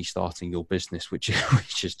eventually starting your business, which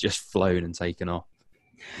has just flown and taken off?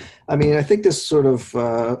 I mean, I think there's sort of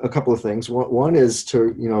a couple of things. One is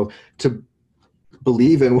to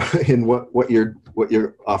believe in what you're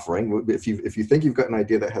offering. If you think you've got an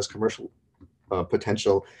idea that has commercial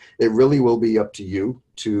potential, it really will be up to you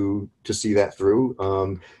to see that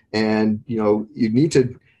through. And you need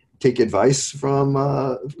to take advice from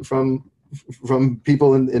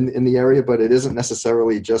people in the area, but it isn't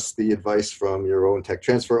necessarily just the advice from your own tech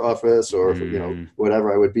transfer office or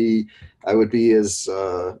whatever. I would be as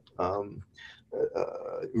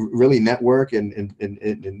really network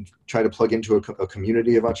and try to plug into a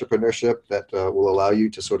community of entrepreneurship that will allow you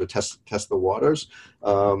to sort of test the waters.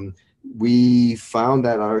 We found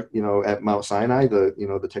that at Mount Sinai,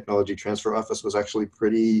 the technology transfer office was actually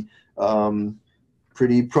pretty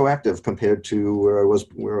proactive compared to where I was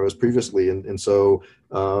previously, and so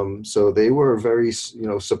they were very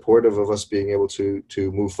supportive of us being able to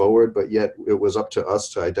move forward. But yet it was up to us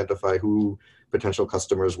to identify who potential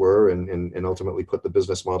customers were and ultimately put the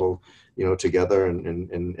business model together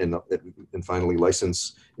and finally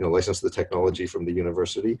license the technology from the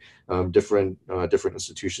university. Different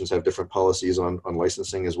institutions have different policies on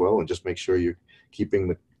licensing as well, and just make sure you're keeping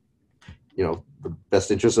the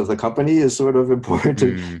best interest of the company is sort of important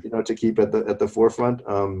to keep at the forefront.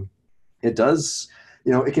 It does,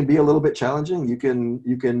 it can be a little bit challenging. You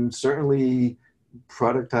can certainly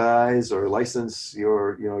productize or license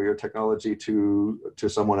your technology to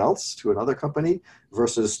someone else, to another company,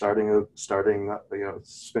 versus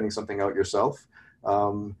spinning something out yourself.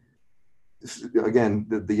 Again,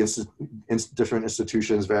 the different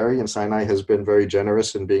institutions vary, and Sinai has been very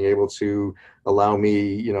generous in being able to allow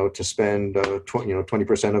me, to spend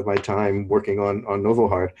 20% of my time working on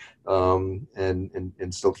Novoheart,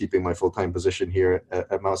 and still keeping my full-time position here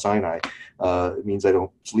at Mount Sinai. It means I don't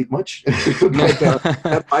sleep much, but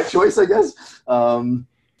that's my choice, I guess.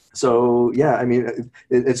 So yeah, I mean,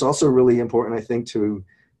 it's also really important, I think, to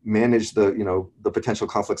manage the potential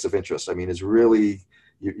conflicts of interest. I mean, it's really,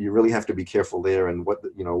 you really have to be careful there, and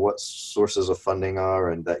what sources of funding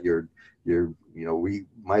are, and that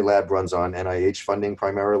my lab runs on NIH funding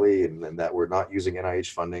primarily, and that we're not using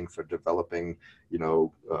NIH funding for developing,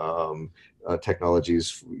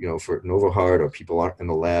 technologies, for Novoheart, or people aren't in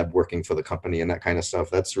the lab working for the company and that kind of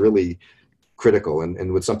stuff. That's really critical.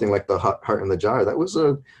 And with something like the Heart in the Jar, that was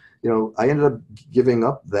I ended up giving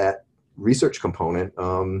up that research component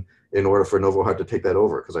in order for Novoheart to take that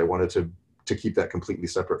over, because I wanted to keep that completely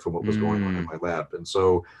separate from what was going on in my lab. And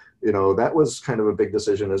so, that was kind of a big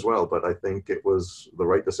decision as well, but I think it was the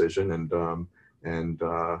right decision. And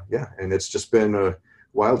it's just been a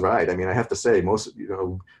wild ride. I mean, I have to say,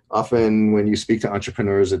 often when you speak to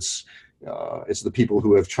entrepreneurs, it's the people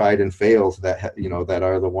who have tried and failed that that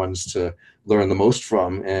are the ones to learn the most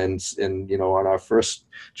from. And on our first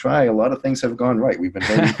try, a lot of things have gone right. We've been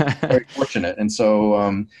very, very fortunate. And so,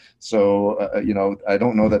 I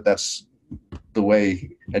don't know that that's the way.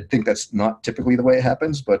 I think that's not typically the way it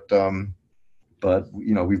happens, but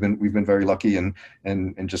we've been very lucky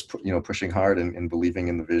and just pushing hard and believing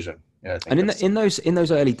in the vision. Yeah, I think. And in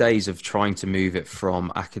those early days of trying to move it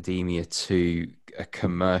from academia to a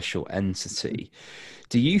commercial entity,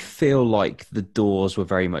 do you feel like the doors were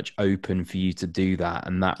very much open for you to do that,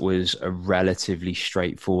 and that was a relatively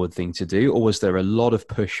straightforward thing to do? Or was there a lot of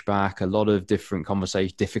pushback, a lot of different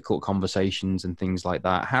difficult conversations and things like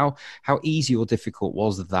that? How easy or difficult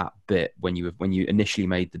was that bit when you initially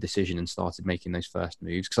made the decision and started making those first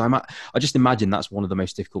moves? Because I just imagine that's one of the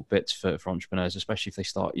most difficult bits for entrepreneurs, especially if they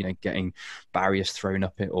start, getting barriers thrown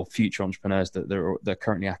up, or future entrepreneurs that they're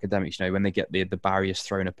currently academics, when they get the barriers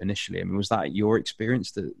thrown up initially. I mean, was that your experience,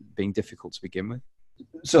 that being difficult to begin with?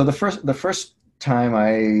 So the first time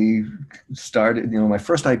I started, my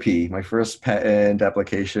first IP, my first patent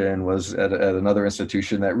application was at another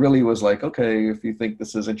institution that really was like, okay, if you think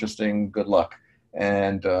this is interesting, good luck,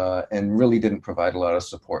 and really didn't provide a lot of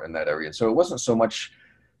support in that area. So it wasn't so much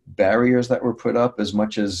barriers that were put up as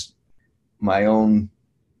much as my own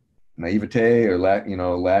naivete or lack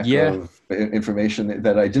of information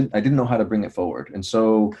that I didn't know how to bring it forward. And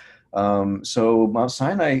so Mount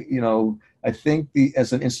Sinai, I think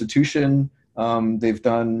as an institution, they've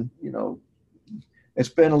done, it's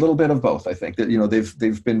been a little bit of both. I think that,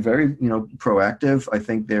 they've been very, proactive. I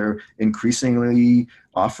think they're increasingly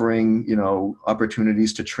offering,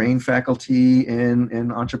 opportunities to train faculty in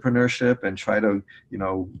entrepreneurship and try to,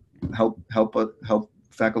 help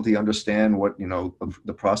faculty understand what,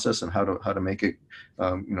 the process and how to make it,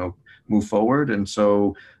 move forward. And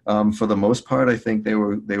so, for the most part, I think they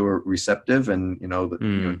were receptive, and,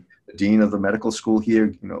 the dean of the medical school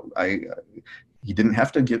here, he didn't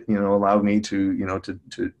have to allow me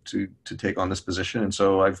to take on this position. And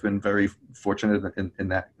so I've been very fortunate in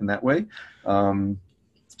that way.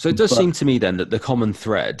 So it does seem to me then that the common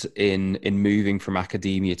thread in moving from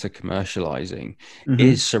academia to commercializing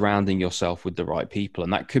is surrounding yourself with the right people.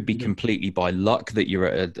 And that could be completely by luck that you're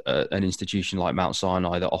at an institution like Mount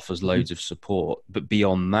Sinai that offers loads of support. But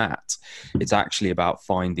beyond that, it's actually about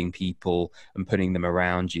finding people and putting them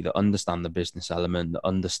around you that understand the business element, that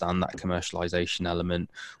understand that commercialization element,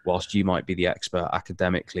 whilst you might be the expert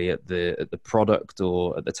academically at the product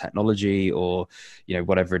or at the technology or,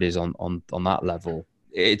 whatever it is on that level.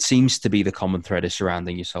 It seems to be the common thread is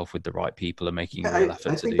surrounding yourself with the right people and making a real effort to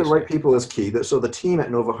do so. I think the right people is key. So the team at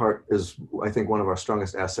Novoheart is, I think, one of our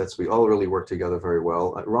strongest assets. We all really work together very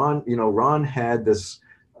well. Ron had this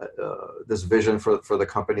vision for the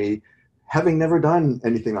company, having never done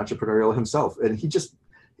anything entrepreneurial himself, and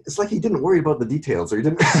it's like he didn't worry about the details, or he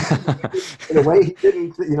didn't. In a way, he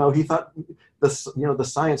didn't. He thought the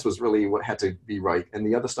science was really what had to be right, and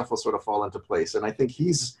the other stuff will sort of fall into place. And I think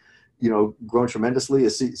he's grown tremendously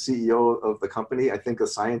as CEO of the company. I think a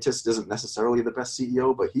scientist isn't necessarily the best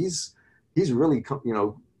CEO, but he's really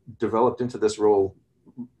developed into this role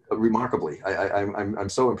remarkably. I'm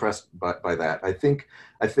so impressed by that. I think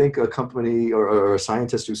a company or a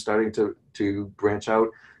scientist who's starting to branch out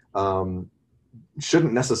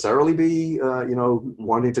shouldn't necessarily be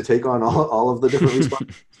wanting to take on all of the different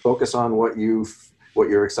responsibilities. Focus on what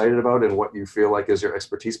you're excited about and what you feel like is your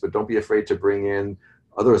expertise, but don't be afraid to bring in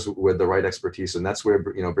others with the right expertise. And that's where,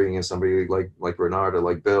 bringing in somebody like Bernard or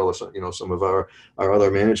like Bill or, some of our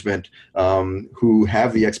other management who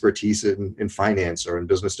have the expertise in finance or in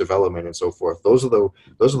business development and so forth. Those are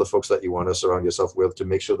the folks that you want to surround yourself with to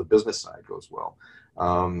make sure the business side goes well.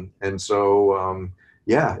 It's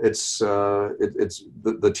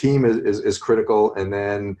the team is critical. And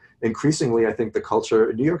then increasingly, I think the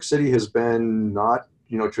culture, New York City has been not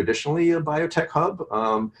traditionally a biotech hub.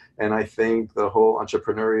 And I think the whole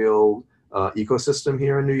entrepreneurial ecosystem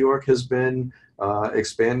here in New York has been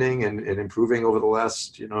expanding and improving over the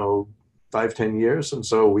last, 5-10 years. And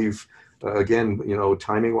so we've, again,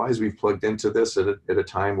 timing wise, we've plugged into this at a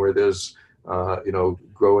time where there's,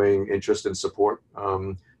 growing interest and support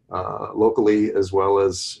locally, as well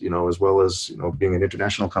as being an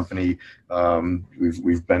international company.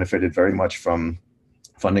 We've benefited very much from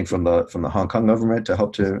funding from the Hong Kong government to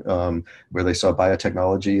help to where they saw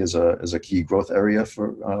biotechnology as a key growth area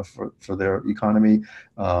for their economy.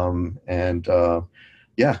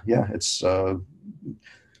 It's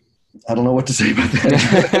I don't know what to say about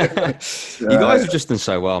that. You guys have just done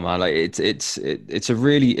so well, man. Like it's a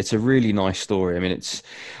really nice story. I mean,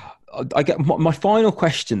 I get my final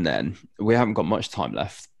question then. We haven't got much time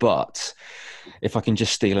left, but if I can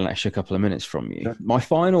just steal an extra couple of minutes from you. Sure. My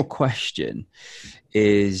final question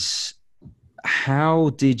is, how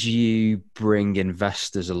did you bring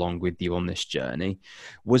investors along with you on this journey?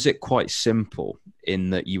 Was it quite simple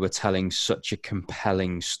in that you were telling such a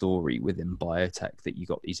compelling story within biotech that you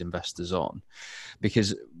got these investors on?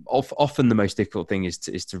 Because often the most difficult thing is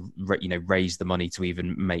to raise the money to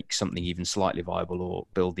even make something even slightly viable or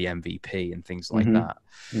build the MVP and things like that.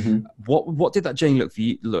 What did that journey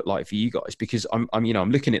look like for you guys? Because I'm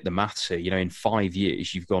looking at the maths here. In 5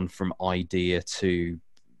 years you've gone from idea to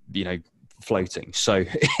floating. So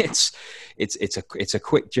it's a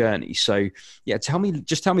quick journey. So yeah, tell me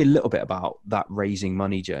a little bit about that raising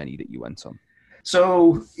money journey that you went on.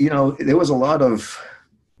 So there was a lot of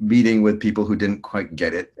meeting with people who didn't quite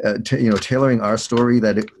get it. Tailoring our story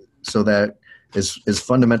so that as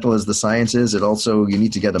fundamental as the science is, it also, you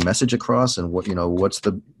need to get a message across, and what's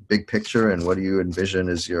the big picture, and what do you envision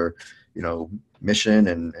as your mission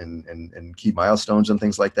and key milestones and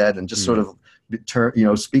things like that, and just sort of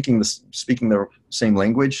speaking the same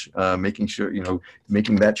language, making sure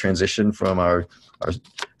making that transition from our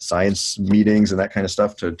science meetings and that kind of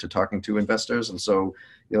stuff to talking to investors. And so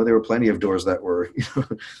there were plenty of doors that were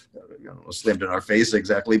slammed in our face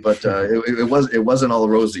exactly, but it wasn't all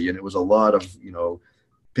rosy, and it was a lot of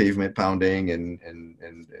pavement pounding and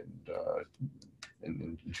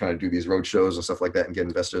trying to do these road shows and stuff like that and get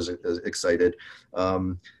investors excited.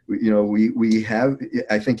 We have,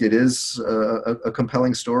 I think it is a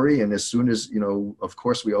compelling story. And as soon as, of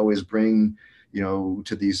course, we always bring,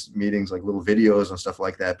 to these meetings, like little videos and stuff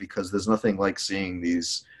like that, because there's nothing like seeing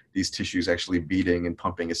these tissues actually beating and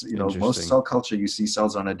pumping. It's, most cell culture, you see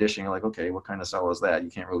cells on a dish and you're like, okay, what kind of cell is that?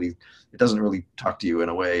 It doesn't really talk to you in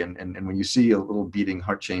a way. And when you see a little beating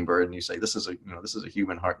heart chamber and you say, this is a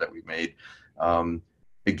human heart that we've made,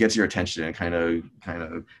 it gets your attention and kind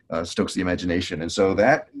of stokes the imagination. And so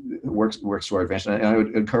that works to our advantage. And I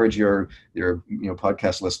would encourage your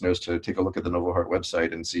podcast listeners to take a look at the Novoheart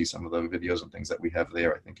website and see some of the videos and things that we have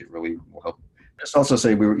there. I think it really will help. Just also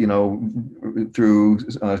say we were, through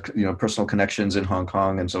personal connections in Hong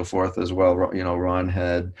Kong and so forth as well. Ron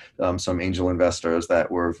had some angel investors that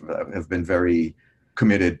have been very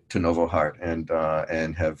committed to Novoheart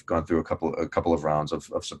and have gone through a couple of rounds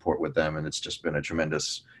of support with them, and it's just been a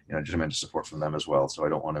tremendous support from them as well. So I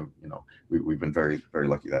don't want to, we've been very, very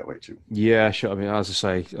lucky that way too. Yeah, sure. I mean, as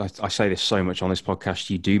I say this so much on this podcast,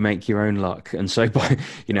 you do make your own luck, and so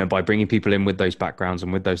by bringing people in with those backgrounds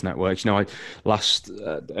and with those networks, in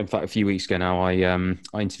fact, a few weeks ago now, I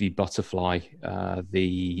interviewed Butterfly,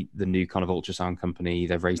 the new kind of ultrasound company.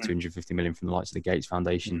 They've raised 250 million from the likes of the Gates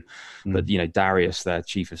Foundation, but Darius, their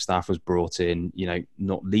chief of staff, was brought in,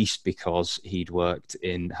 not least because he'd worked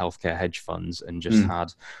in healthcare hedge funds and just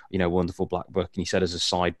had a wonderful black book. And he said, as a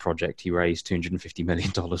side project, he raised $250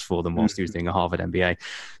 million for them whilst he was doing a Harvard MBA.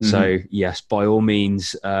 So yes, by all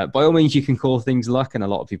means, you can call things luck, and a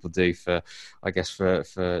lot of people do for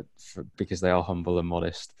because they are humble and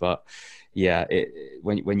modest. But yeah,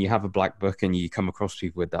 when you have a black book and you come across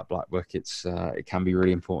people with that black book, it can be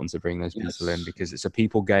really important to bring those people in, because it's a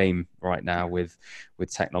people game right now with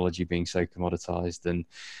technology being so commoditized. And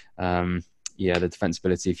the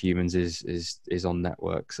defensibility of humans is on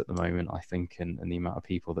networks at the moment, I think, and the amount of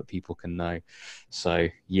people that people can know. So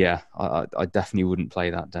yeah, I definitely wouldn't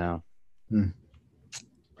play that down.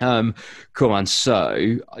 Cool, man.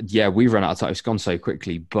 So yeah, we've run out of time. It's gone so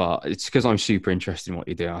quickly, but it's because I'm super interested in what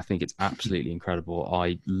you're doing. I think it's absolutely incredible.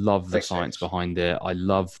 I love the science behind it. I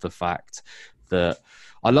love the fact that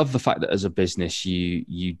as a business,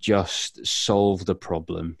 you just solved a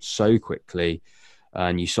problem so quickly,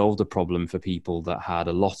 and you solved a problem for people that had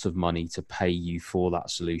a lot of money to pay you for that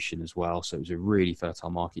solution as well. So it was a really fertile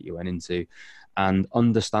market you went into. And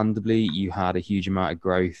understandably, you had a huge amount of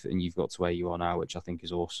growth, and you've got to where you are now, which I think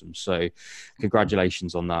is awesome. So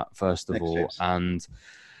congratulations on that, first of all. James. And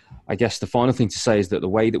I guess the final thing to say is that the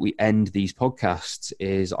way that we end these podcasts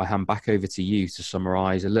is I hand back over to you to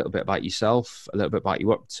summarize a little bit about yourself, a little bit about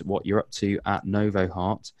what you're up to at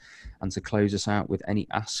Novoheart, and to close us out with any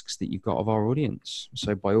asks that you've got of our audience.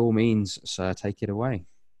 So by all means, sir, take it away.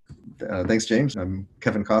 Thanks, James. I'm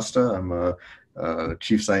Kevin Costa. I'm a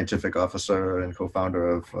Chief Scientific Officer and co-founder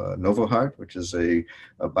of Novoheart, which is a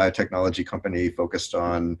biotechnology company focused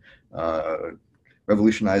on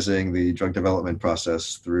revolutionizing the drug development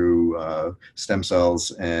process through stem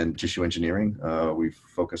cells and tissue engineering. We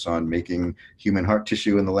focus on making human heart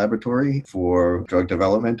tissue in the laboratory for drug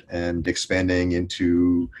development and expanding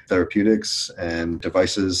into therapeutics and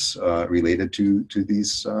devices related to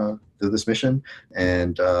this mission.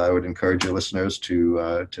 And I would encourage your listeners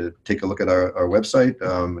to take a look at our website,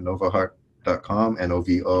 novoheart.com,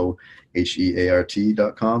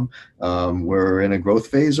 novoheart.com. We're in a growth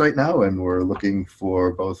phase right now, and we're looking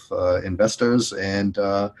for both investors and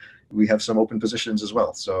we have some open positions as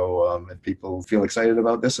well. So if people feel excited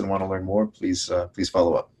about this and want to learn more, please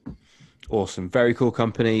follow up. Awesome. Very cool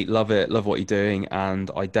company. Love it. Love what you're doing. And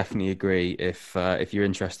I definitely agree. If you're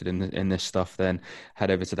interested in this stuff, then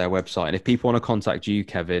head over to their website. And if people want to contact you,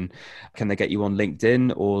 Kevin, can they get you on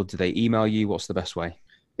LinkedIn or do they email you? What's the best way?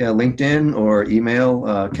 Yeah, LinkedIn or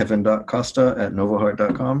email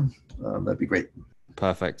kevin.costa@novoheart.com. That'd be great.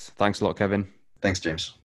 Perfect. Thanks a lot, Kevin. Thanks,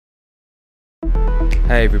 James.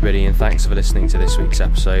 Hey everybody, and thanks for listening to this week's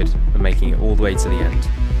episode and making it all the way to the end.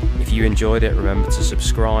 If you enjoyed it, remember to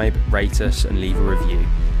subscribe, rate us, and leave a review.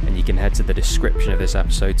 And you can head to the description of this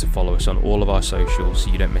episode to follow us on all of our socials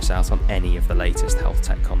so you don't miss out on any of the latest health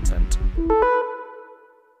tech content.